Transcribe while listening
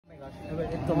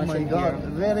Oh my God,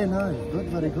 very nice. Good,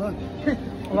 very good.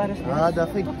 What is this? The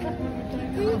fig.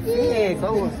 Fig.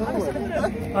 Sour.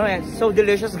 Alright, so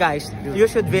delicious guys. You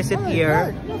should visit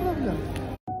here. No problem.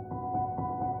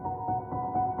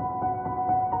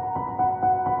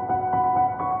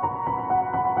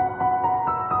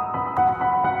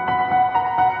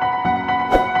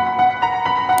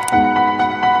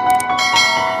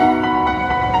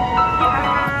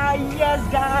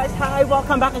 Hi,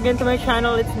 welcome back again to my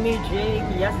channel. It's me, Jake.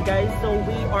 Yes guys, so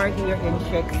we are here in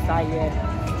Sheik Zayed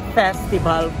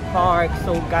Festival Park.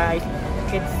 So guys,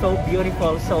 it's so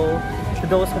beautiful. So to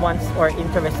those who are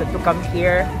interested to come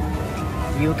here,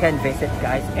 you can visit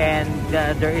guys. And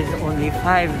there is only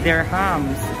 5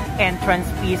 dirhams entrance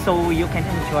fee, so you can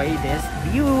enjoy this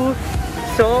view.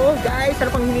 So guys, ano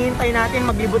pang hinihintay natin?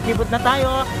 Maglibot-libot na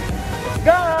tayo. Let's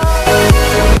go!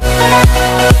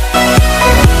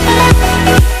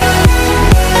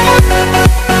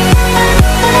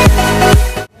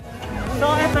 So,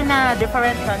 ito na,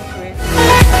 different countries.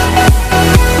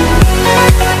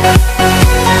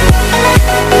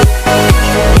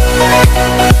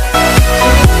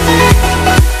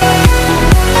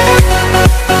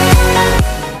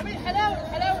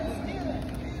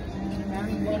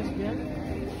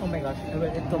 Oh my gosh,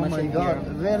 Oh my God,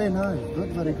 very nice. Good,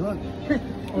 very good.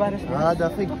 What is this? The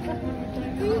fig.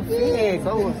 Fig.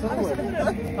 Sour.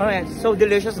 Alright, so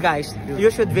delicious guys.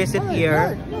 You should visit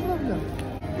here. No problem.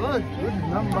 Good,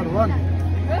 number 1.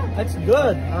 That's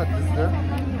good.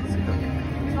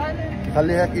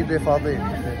 خليها كده فاضي.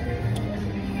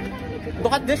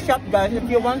 Look at this shop guys. If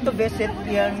you want to visit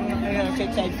in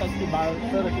Sheik Zayed Festival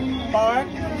Park,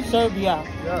 Serbia.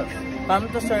 Yes. Come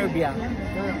to Serbia.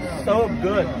 Yeah. So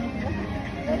good.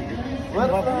 Where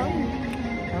from?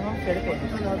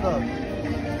 Philippines.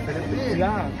 Philippines.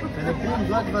 Yeah. Philippines,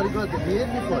 good, very good. Here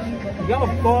before. Yeah,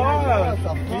 of course. Yes,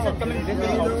 of You should come and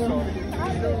visit also.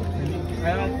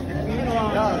 Filipino.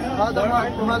 Yeah, هذا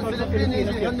مال فلبيني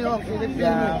يغني هو فلبيني.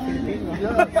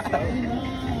 Yeah,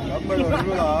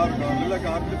 Filipino.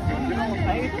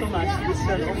 I eat too much. It's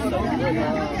so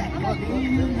good.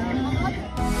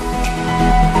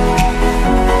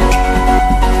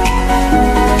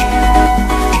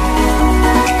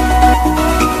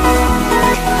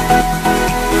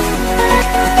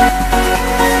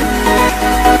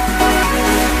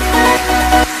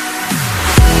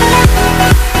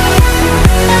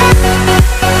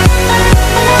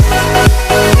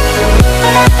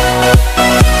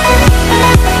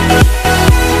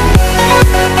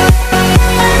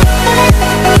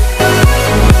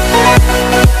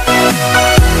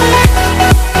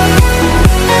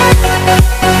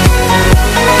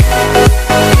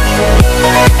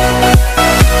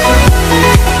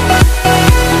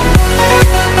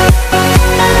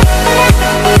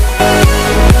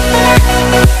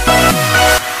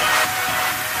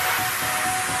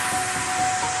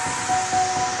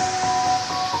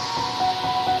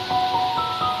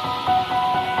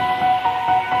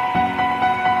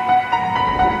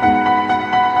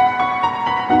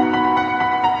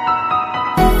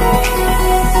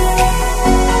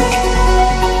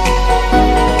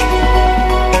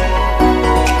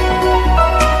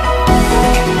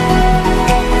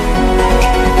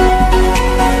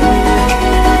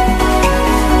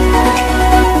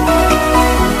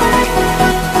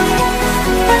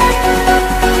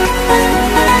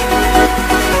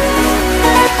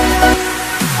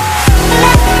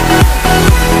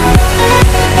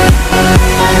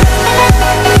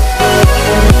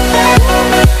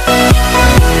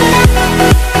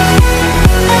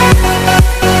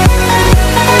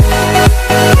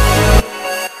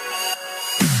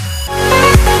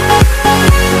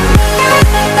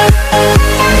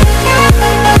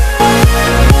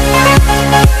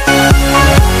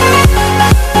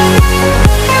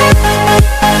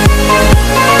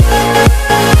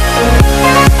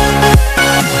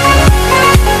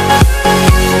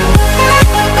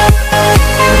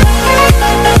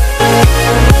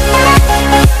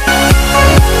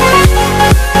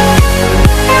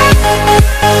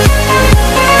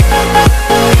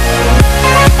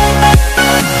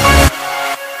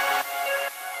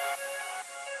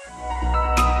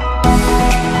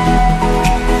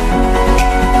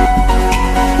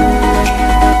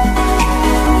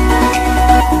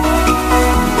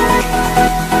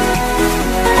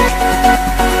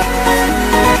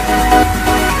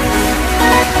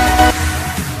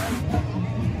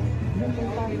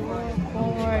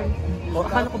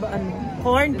 Akala ko ba ano?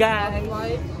 Corn guys.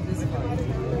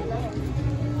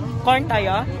 Corn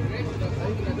tayo?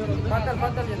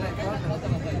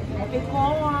 Okay,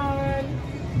 corn.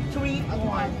 3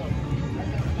 corn.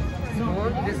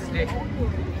 This is 8.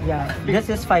 Yeah, this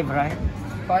is 5, right?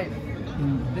 5.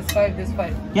 This 5, this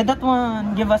 5. Yeah, that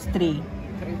one. Give us 3. 3.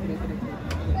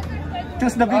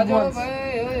 Choose the big ones.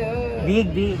 Big.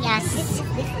 Yes.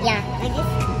 Yeah. Like this.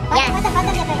 Yeah.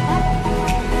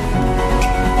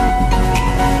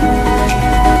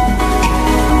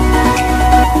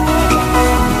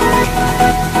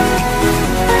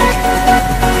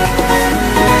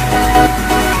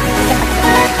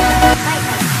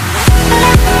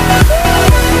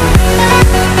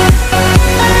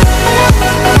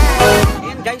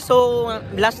 And guys, so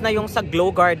last na yung sa Glow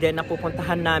Garden na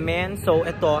pupuntahan namin. So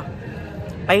ito,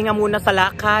 pahinga muna sa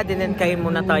lakad, and then kain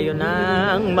muna tayo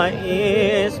ng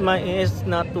mais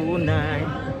na tunay.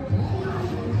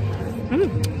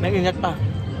 May ingat pa.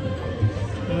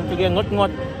 Sige,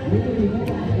 ngot-ngot.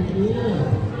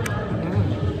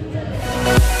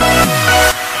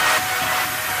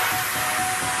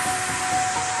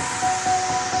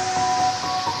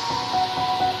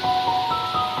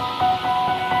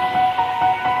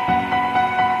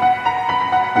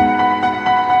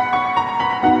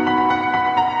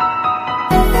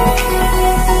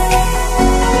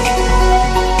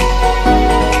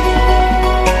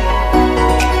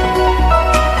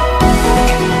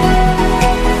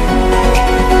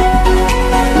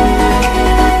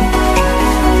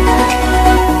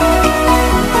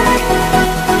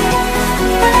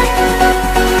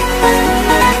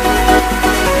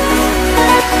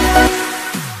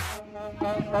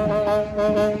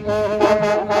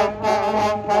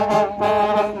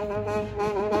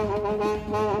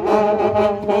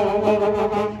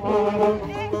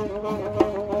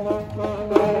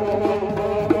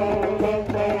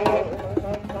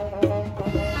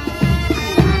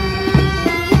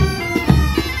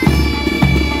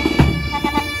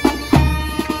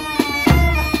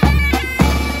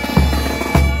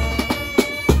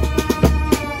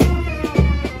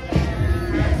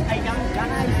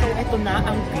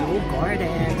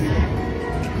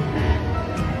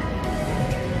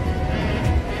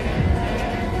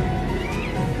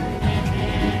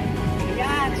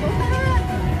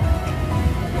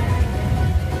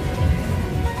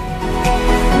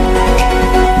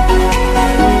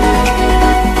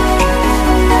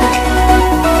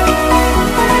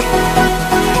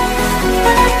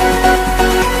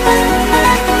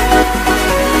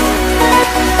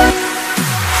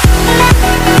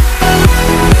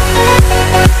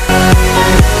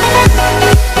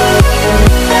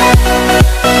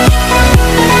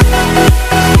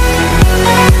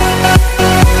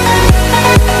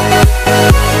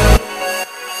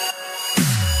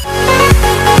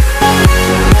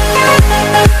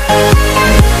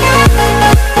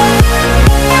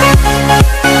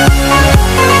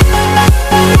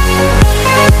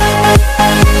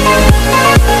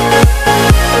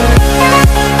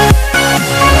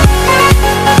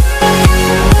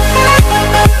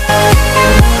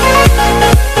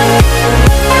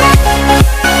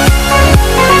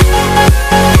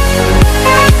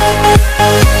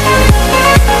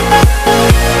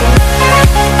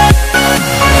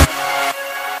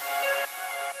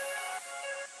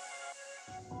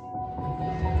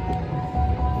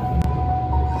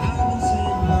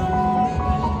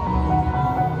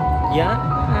 Yan.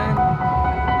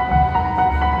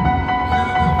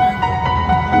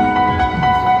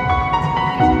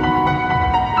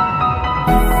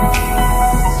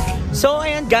 So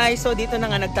ayan guys, so dito na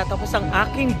nga nagtatapos ang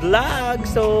aking vlog.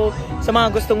 So sa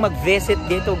mga gustong mag-visit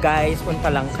dito guys,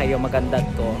 punta lang kayo, maganda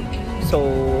to. So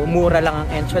mura lang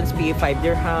ang entrance fee, 5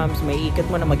 dirhams. May ikot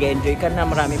mo na, mag-enjoy ka na,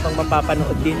 marami pang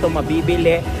mapapanood dito,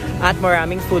 mabibili, at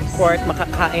maraming food court,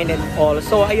 makakain and all.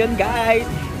 So ayun guys,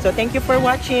 so thank you for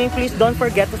watching. Please don't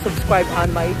forget to subscribe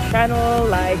on my channel,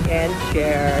 like and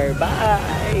share.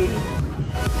 Bye!